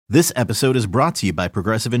This episode is brought to you by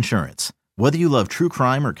Progressive Insurance. Whether you love true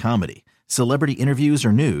crime or comedy, celebrity interviews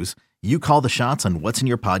or news, you call the shots on what's in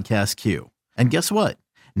your podcast queue. And guess what?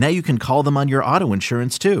 Now you can call them on your auto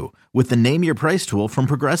insurance too with the Name Your Price tool from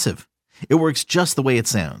Progressive. It works just the way it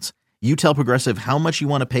sounds. You tell Progressive how much you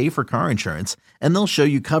want to pay for car insurance, and they'll show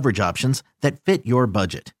you coverage options that fit your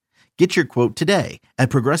budget. Get your quote today at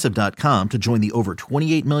Progressive.com to join the over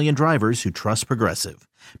 28 million drivers who trust Progressive.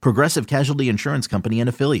 Progressive Casualty Insurance Company and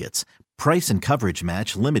Affiliates. Price and coverage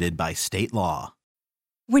match limited by state law.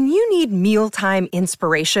 When you need mealtime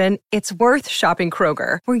inspiration, it's worth shopping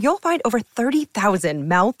Kroger, where you'll find over 30,000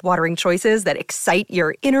 mouth-watering choices that excite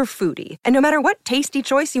your inner foodie. And no matter what tasty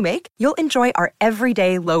choice you make, you'll enjoy our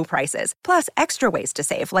everyday low prices, plus extra ways to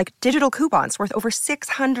save, like digital coupons worth over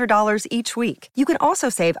 $600 each week. You can also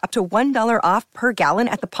save up to $1 off per gallon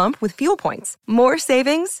at the pump with fuel points. More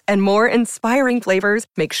savings and more inspiring flavors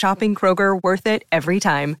make shopping Kroger worth it every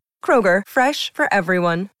time. Kroger, fresh for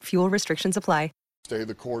everyone. Fuel restrictions apply. Stay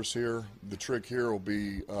the course here. The trick here will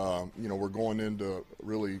be, we're going into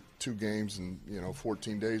really 2 games in,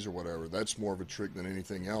 14 days or whatever. That's more of a trick than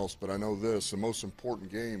anything else. But I know this, the most important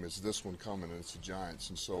game is this one coming, and it's the Giants.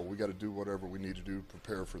 And so we got to do whatever we need to do to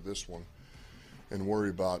prepare for this one and worry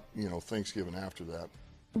about, Thanksgiving after that.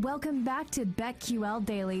 Welcome back to BetQL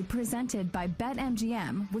Daily, presented by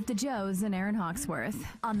BetMGM with the Joes and Aaron Hawksworth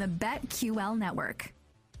on the BetQL Network.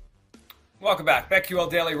 Welcome back. BetQL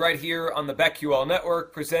Daily right here on the BetQL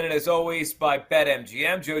Network, presented as always by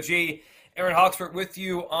BetMGM. Joe G, Aaron Hawksworth with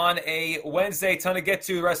you on a Wednesday. Ton to get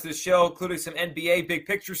to the rest of the show, including some NBA big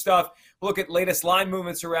picture stuff. We'll look at latest line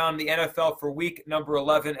movements around the NFL for week number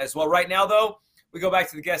 11 as well. Right now, though, we go back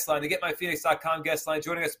to the guest line, the GetMyPhoenix.com guest line.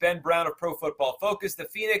 Joining us, Ben Brown of Pro Football Focus. The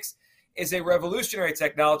Phoenix is a revolutionary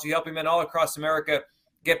technology helping men all across America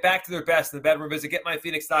get back to their best in the bedroom. Visit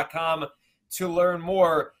GetMyPhoenix.com to learn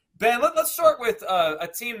more. Ben, let's start with a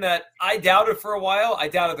team that I doubted for a while. I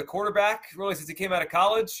doubted the quarterback, really, since he came out of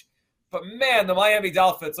college. But, man, the Miami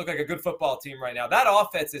Dolphins look like a good football team right now. That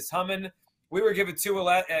offense is humming. We were giving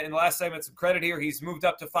Tua in the last segment some credit here. He's moved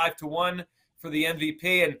up to 5-1 for the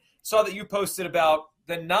MVP. And saw that you posted about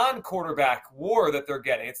the non-quarterback war that they're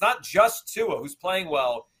getting. It's not just Tua who's playing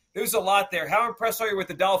well. There's a lot there. How impressed are you with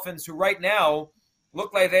the Dolphins, who right now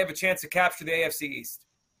look like they have a chance to capture the AFC East?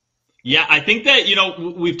 Yeah, I think that,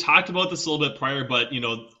 we've talked about this a little bit prior, but,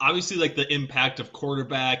 obviously like the impact of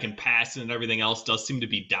quarterback and passing and everything else does seem to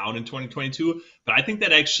be down in 2022. But I think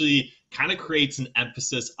that actually kind of creates an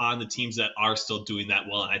emphasis on the teams that are still doing that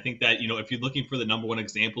well. And I think that, if you're looking for the number one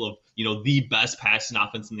example of, the best passing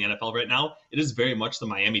offense in the NFL right now, it is very much the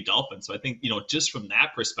Miami Dolphins. So I think, just from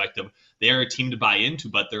that perspective, they are a team to buy into,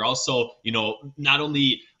 but they're also, not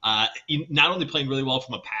only playing really well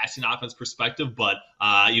from a passing offense perspective, but,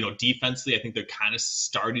 defensively, I think they're kind of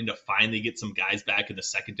starting to finally get some guys back in the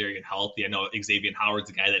secondary and healthy. I know Xavier Howard's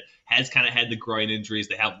a guy that has kind of had the groin injuries.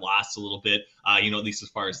 They have lost a little bit, at least as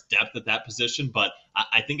far as depth at that position. But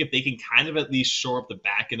I think if they can kind of at least shore up the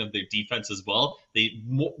back end of their defense as well, they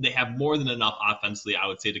have more than enough offensively, I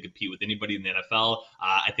would say, to compete with anybody in the NFL.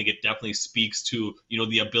 I think it definitely speaks to,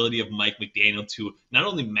 the ability of Mike McDaniel to not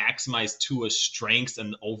only maximize Tua's strengths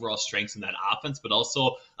and overall strengths in that offense, but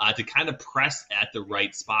also to kind of press at the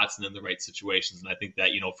right spots and in the right situations. And I think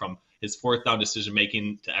that, from his 4th down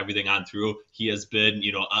decision-making to everything on through, he has been,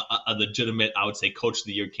 a legitimate, I would say, coach of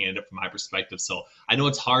the year candidate from my perspective. So I know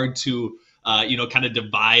it's hard to, kind of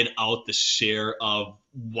divide out the share of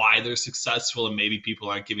why they're successful, and maybe people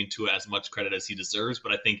aren't giving Tua as much credit as he deserves.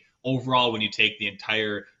 But I think overall, when you take the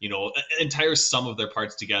entire sum of their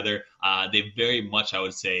parts together, they very much, I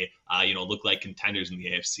would say, look like contenders in the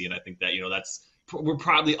AFC. And I think that, we're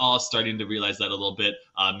probably all starting to realize that a little bit.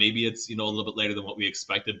 Maybe it's, a little bit later than what we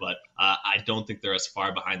expected, but I don't think they're as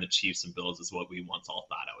far behind the Chiefs and Bills as what we once all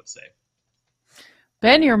thought, I would say.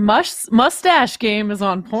 Ben, your mustache game is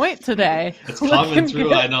on point today. It's coming through.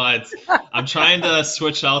 Good. I know. I'm trying to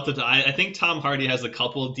switch out I think Tom Hardy has a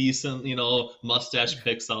couple decent, mustache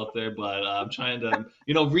picks out there, but I'm trying to,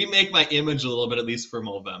 remake my image a little bit, at least for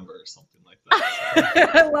Movember or something like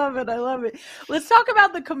that. I love it. Let's talk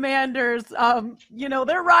about the Commanders.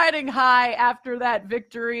 They're riding high after that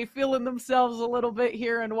victory, feeling themselves a little bit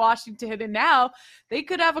here in Washington. And now they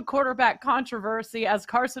could have a quarterback controversy, as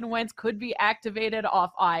Carson Wentz could be activated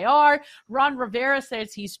off IR. Ron Rivera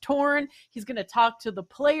says he's torn. He's going to talk to the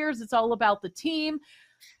players. It's all about the team.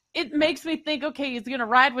 It makes me think, okay, he's going to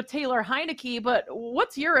ride with Taylor Heineke, but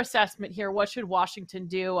what's your assessment here? What should Washington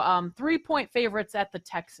do? 3-point favorites at the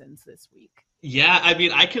Texans this week. Yeah, I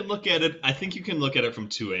mean, I can look at it. I think you can look at it from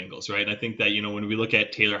two angles, right? And I think that, when we look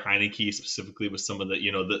at Taylor Heineke specifically with some of the,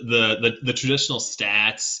 the traditional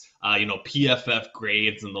stats, PFF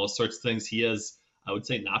grades and those sorts of things, he has, I would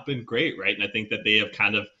say, not been great, right? And I think that they have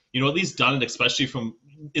kind of, at least done it, especially from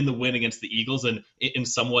in the win against the Eagles, and in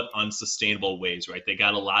somewhat unsustainable ways, right? They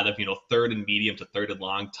got a lot of, third and medium to third and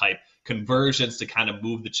long type conversions to kind of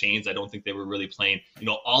move the chains. I don't think they were really playing,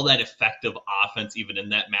 all that effective offense, even in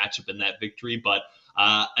that matchup, in that victory. But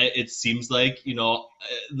it seems like,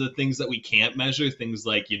 the things that we can't measure, things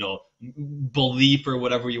like, belief or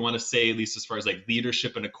whatever you want to say, at least as far as like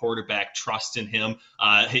leadership in a quarterback, trust in him,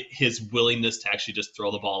 his willingness to actually just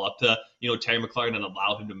throw the ball up to, Terry McLaurin and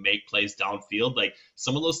allow him to make plays downfield. Like,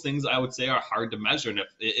 some of those things I would say are hard to measure. And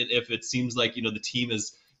if it seems like, the team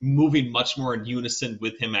is moving much more in unison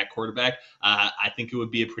with him at quarterback, I think it would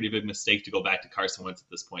be a pretty big mistake to go back to Carson Wentz at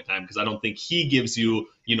this point in time, because I don't think he gives you,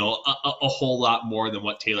 a whole lot more than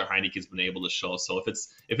what Taylor Heineke has been able to show. So if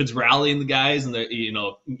it's rallying the guys and they're,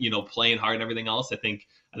 playing hard and everything else, I think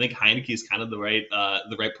Heineke is kind of the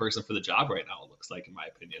right person for the job right now, it looks like, in my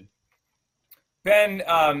opinion. Ben,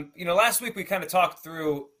 last week we kind of talked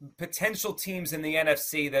through potential teams in the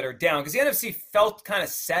NFC that are down, because the NFC felt kind of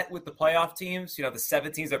set with the playoff teams, the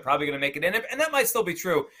 7 teams that are probably going to make it in, and that might still be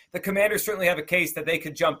true. The Commanders certainly have a case that they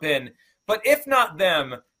could jump in, but if not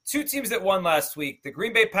them, 2 teams that won last week, the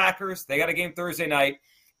Green Bay Packers, they got a game Thursday night,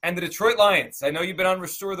 and the Detroit Lions. I know you've been on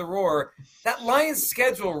Restore the Roar. That Lions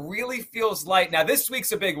schedule really feels light. Now, this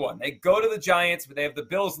week's a big one. They go to the Giants, but they have the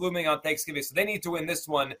Bills looming on Thanksgiving, so they need to win this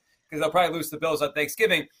one, because they'll probably lose the Bills on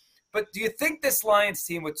Thanksgiving. But do you think this Lions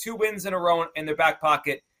team, with 2 wins in a row in their back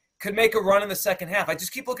pocket, could make a run in the second half? I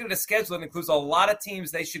just keep looking at a schedule that includes a lot of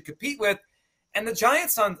teams they should compete with. And the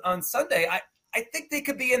Giants on Sunday, I think they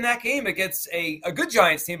could be in that game against a good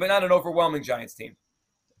Giants team, but not an overwhelming Giants team.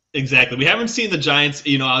 Exactly. We haven't seen the Giants,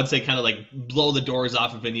 I would say, kind of like blow the doors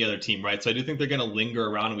off of any other team, right? So I do think they're going to linger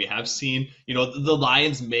around. And we have seen, the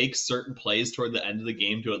Lions make certain plays toward the end of the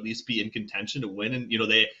game to at least be in contention to win. And,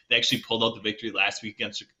 they actually pulled out the victory last week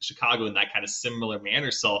against Chicago in that kind of similar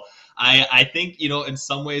manner. So I think, in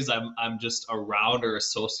some ways I'm just around or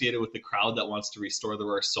associated with the crowd that wants to restore the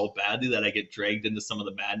roar so badly that I get dragged into some of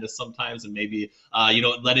the madness sometimes, and maybe,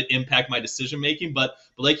 let it impact my decision making. But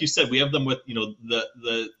like you said, we have them with,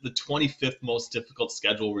 the 25th most difficult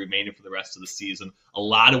schedule remaining for the rest of the season. A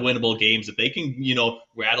lot of winnable games. If they can,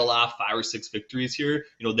 rattle off 5 or 6 victories here,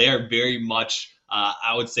 they are very much,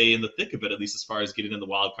 I would say, in the thick of it, at least as far as getting in the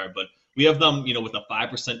wild card. But we have them, with a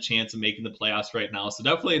 5% chance of making the playoffs right now. So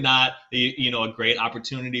definitely not, a great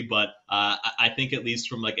opportunity. But I think, at least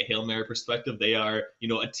from like a Hail Mary perspective, they are,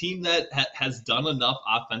 a team that has done enough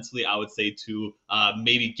offensively, I would say, to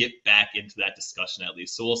maybe get back into that discussion at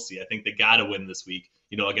least. So we'll see. I think they got to win this week,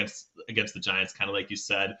 against the Giants, kind of like you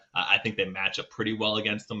said. I think they match up pretty well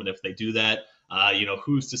against them. And if they do that,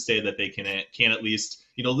 who's to say that they can at least,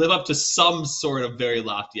 live up to some sort of very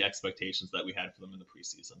lofty expectations that we had for them in the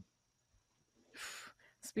preseason.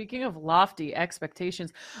 Speaking of lofty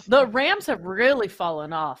expectations, the Rams have really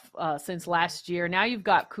fallen off since last year. Now you've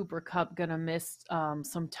got Cooper Kupp going to miss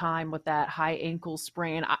some time with that high ankle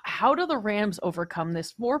sprain. How do the Rams overcome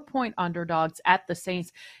this? 4-point underdogs at the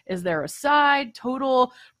Saints. Is there a side,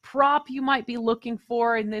 total, prop you might be looking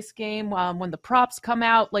for in this game when the props come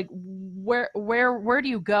out? Like, where do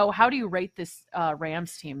you go? How do you rate this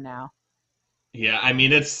Rams team now? Yeah, I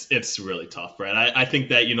mean, it's really tough, right? I think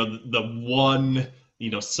that, the one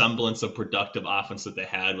semblance of productive offense that they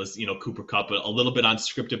had was, Cooper Kupp, a little bit on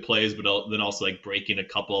scripted plays, but then also like breaking a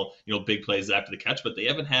couple, big plays after the catch, but they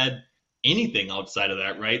haven't had anything outside of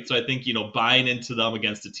that, right? So I think, buying into them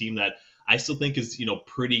against a team that I still think is,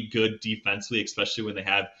 pretty good defensively, especially when they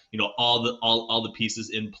have, all the pieces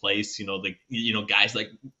in place, guys like,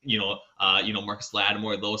 Marcus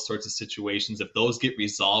Lattimore, those sorts of situations. If those get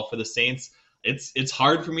resolved for the Saints, it's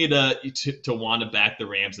hard for me to want to back the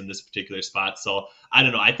Rams in this particular spot. So I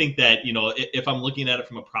don't know. I think that, if I'm looking at it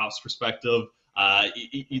from a props perspective,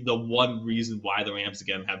 the one reason why the Rams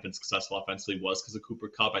again have been successful offensively was because of Cooper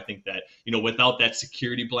Kupp. I think that, without that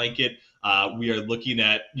security blanket, we are looking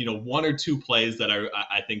at, 1 or 2 plays that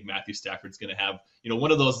I think Matthew Stafford's going to have,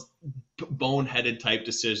 one of those boneheaded type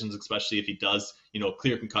decisions, especially if he does,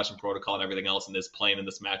 clear concussion protocol and everything else and is playing in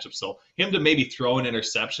this matchup. So him to maybe throw an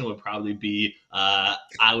interception would probably be,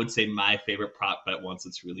 I would say, my favorite prop bet once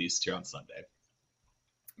it's released here on Sunday.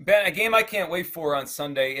 Ben, a game I can't wait for on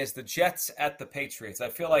Sunday is the Jets at the Patriots. I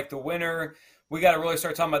feel like the winner, we got to really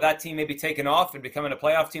start talking about that team maybe taking off and becoming a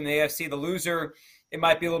playoff team in the AFC. The loser, it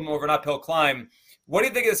might be a little more of an uphill climb. What do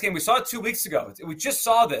you think of this game? We saw it 2 weeks ago. We just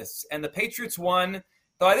saw this, and the Patriots won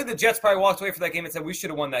Though I think the Jets probably walked away from that game and said, we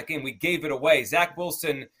should have won that game. We gave it away. Zach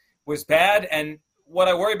Wilson was bad. And what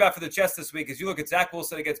I worry about for the Jets this week is you look at Zach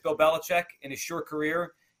Wilson against Bill Belichick in his short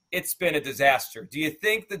career, it's been a disaster. Do you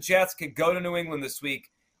think the Jets could go to New England this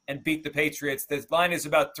week and beat the Patriots? The line is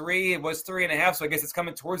about 3. It was 3.5, so I guess it's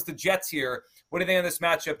coming towards the Jets here. What do you think of this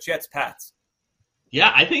matchup, Jets-Pats?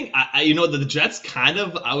 Yeah, I think, the Jets kind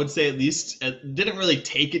of, I would say at least, didn't really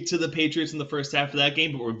take it to the Patriots in the first half of that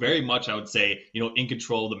game, but were very much, I would say, in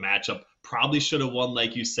control of the matchup. Probably should have won,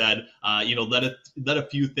 like you said. Let a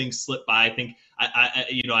few things slip by. I think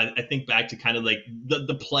I think back to kind of like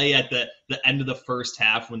the play at the end of the first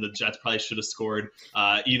half when the Jets probably should have scored,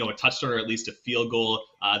 a touchdown or at least a field goal.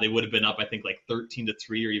 They would have been up, I think, like 13-3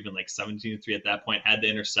 or even like 17-3 at that point. Had the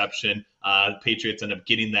interception. The Patriots end up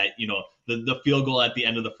getting that, the field goal at the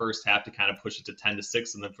end of the first half to kind of push it to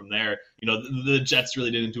 10-6, and then from there, the Jets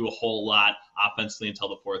really didn't do a whole lot offensively until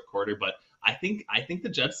the fourth quarter, but. I think the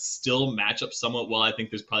Jets still match up somewhat well. I think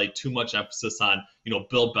there's probably too much emphasis on,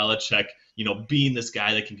 Bill Belichick, being this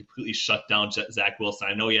guy that can completely shut down Zach Wilson.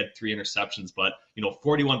 I know he had 3 interceptions, but,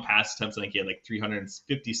 41 pass attempts. I think he had like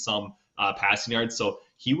 350 some passing yards. So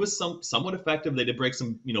he was somewhat effective. They did break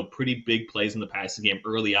some, pretty big plays in the passing game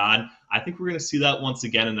early on. I think we're going to see that once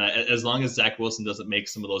again. And as long as Zach Wilson doesn't make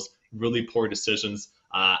some of those really poor decisions,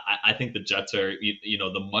 I think the Jets are,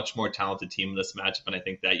 the much more talented team in this matchup. And I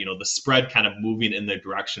think that, the spread kind of moving in their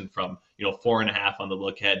direction from, 4.5 on the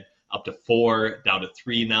look ahead up to 4, down to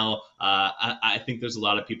 3 now. I think there's a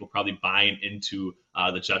lot of people probably buying into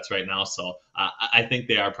the Jets right now. So I think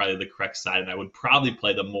they are probably the correct side. And I would probably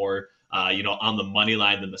play them more, on the money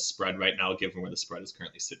line than the spread right now, given where the spread is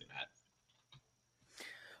currently sitting at.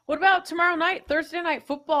 What about tomorrow night, Thursday Night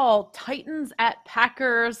Football, Titans at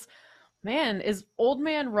Packers? Man, is old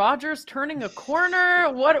man Rodgers turning a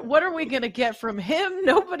corner? What are we going to get from him?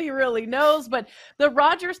 Nobody really knows. But the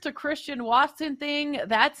Rodgers to Christian Watson thing,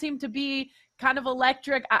 that seemed to be kind of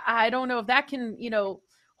electric. I don't know if that can,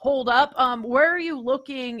 hold up. Where are you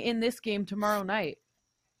looking in this game tomorrow night?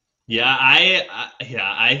 Yeah,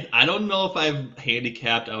 I don't know if I've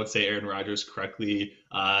handicapped, I would say, Aaron Rodgers correctly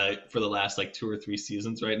for the last like 2 or 3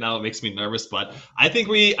 seasons right now. It makes me nervous, but I think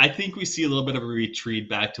we see a little bit of a retreat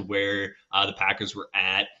back to where the Packers were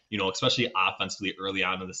at, especially offensively early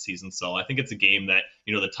on in the season. So I think it's a game that,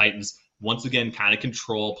 the Titans once again kind of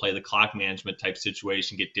control, play the clock management type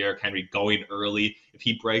situation, get Derrick Henry going early. If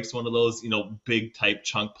he breaks one of those, big type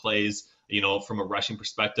chunk plays, from a rushing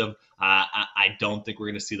perspective, I don't think we're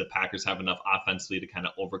going to see the Packers have enough offensively to kind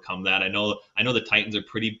of overcome that. I know the Titans are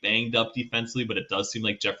pretty banged up defensively, but it does seem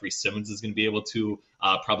like Jeffrey Simmons is going to be able to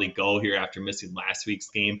probably go here after missing last week's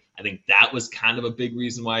game. I think that was kind of a big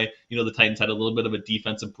reason why, the Titans had a little bit of a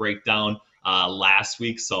defensive breakdown last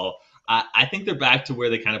week. So I think they're back to where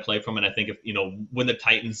they kind of play from. And I think if, when the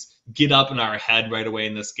Titans get up in our head right away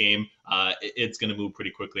in this game, it's going to move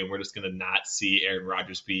pretty quickly. And we're just going to not see Aaron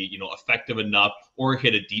Rodgers be, effective enough or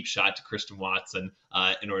hit a deep shot to Christian Watson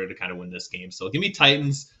in order to kind of win this game. So give me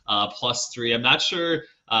Titans +3. I'm not sure.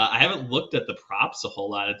 I haven't looked at the props a whole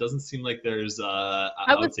lot. It doesn't seem like there's,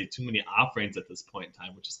 I would say, too many offerings at this point in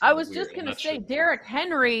time, which is kind of weird. Just going to say, sure. Derrick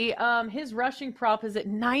Henry, his rushing prop is at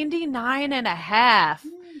 99.5.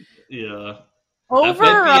 Yeah. Over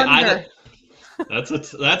or under? That's a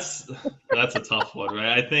tough one,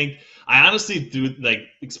 right? I honestly do, like,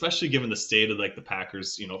 especially given the state of like the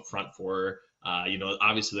Packers, front four,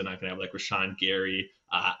 obviously they're not going to have like Rashawn Gary.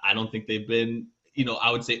 I don't think they've been, I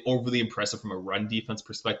would say overly impressive from a run defense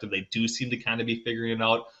perspective. They do seem to kind of be figuring it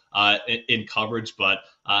out in coverage, but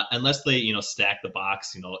unless they, stack the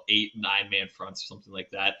box, 8-9 man fronts or something like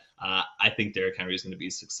that, I think Derrick Henry is going to be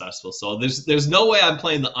successful. So there's no way I'm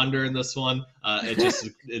playing the under in this one.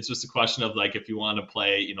 It's just a question of like if you want to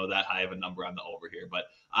play, that high of a number on the over here. But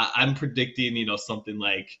I'm predicting, something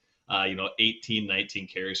like 18, 19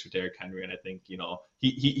 carries for Derrick Henry, and I think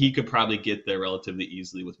he could probably get there relatively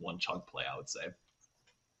easily with one chunk play, I would say.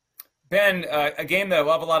 Ben, a game that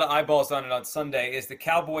will have a lot of eyeballs on it on Sunday is the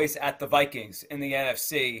Cowboys at the Vikings in the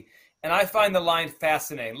NFC. And I find the line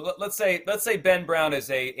fascinating. Let's say Ben Brown is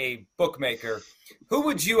a bookmaker. Who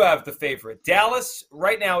would you have the favorite? Dallas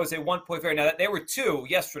right now is a 1-point favorite. Now, they were 2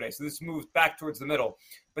 yesterday, so this moves back towards the middle.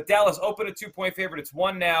 But Dallas opened a 2-point favorite. It's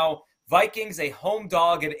 1 now. Vikings, a home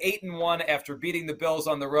dog at 8-1 after beating the Bills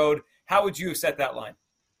on the road. How would you set that line?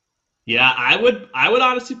 Yeah, I would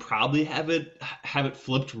honestly probably have it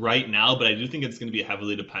flipped right now, but I do think it's going to be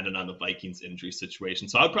heavily dependent on the Vikings injury situation.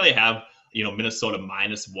 So I would probably have, Minnesota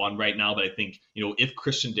 -1 right now, but I think, if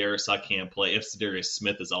Christian Darrisaw can't play, if Zadarius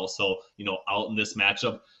Smith is also, out in this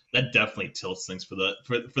matchup, that definitely tilts things for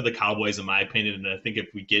the Cowboys, in my opinion. And I think if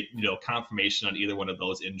we get, confirmation on either one of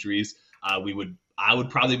those injuries, I would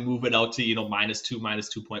probably move it out to, -2,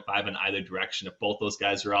 -2.5 in either direction. If both those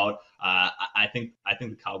guys are out, I think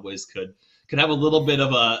the Cowboys could have a little bit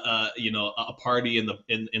of a party in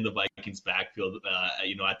the Vikings backfield,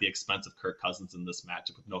 at the expense of Kirk Cousins in this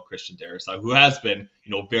matchup with no Christian Darrisaw, who has been,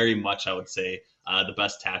 very much, I would say, the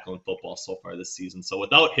best tackle in football so far this season. So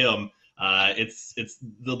without him, it's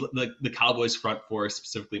the Cowboys front four,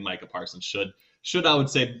 specifically Micah Parsons, should I would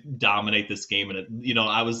say dominate this game. And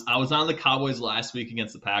I was on the Cowboys last week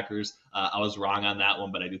against the Packers. I was wrong on that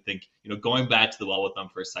one, but I do think going back to the well with them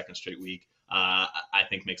for a second straight week, I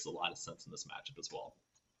think makes a lot of sense in this matchup as well.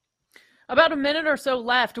 About a minute or so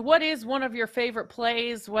left. What is one of your favorite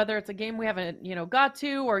plays, whether it's a game we haven't, got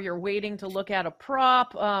to, or you're waiting to look at a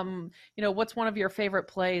prop? What's one of your favorite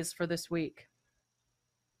plays for this week?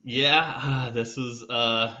 Yeah, this is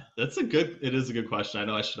it is a good question. I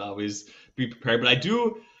know I should always be prepared, but I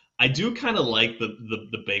do kind of like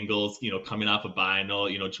the Bengals, coming off a bye. I know,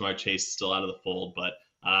 Ja'Marr Chase is still out of the fold, but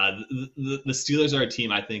the Steelers are a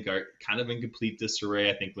team I think are kind of in complete disarray.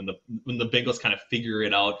 I think when the Bengals kind of figure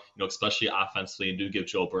it out, especially offensively, and do give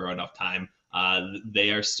Joe Burrow enough time, they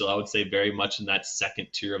are still, I would say, very much in that second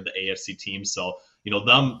tier of the AFC team. So,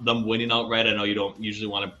 them winning outright, I know you don't usually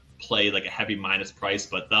want to play like a heavy minus price,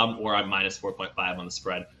 but them or I'm -4.5 on the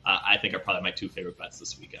spread, I think are probably my two favorite bets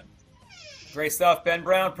this weekend. Great stuff. Ben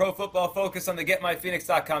Brown, Pro Football Focus on the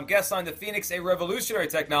GetMyPhoenix.com guest line. The Phoenix, a revolutionary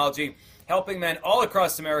technology helping men all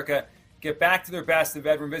across America get back to their best in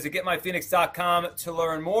bedroom. Visit GetMyPhoenix.com to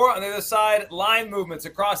learn more. On the other side, line movements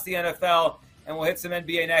across the NFL, and we'll hit some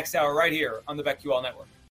NBA next hour right here on the BetQL Network.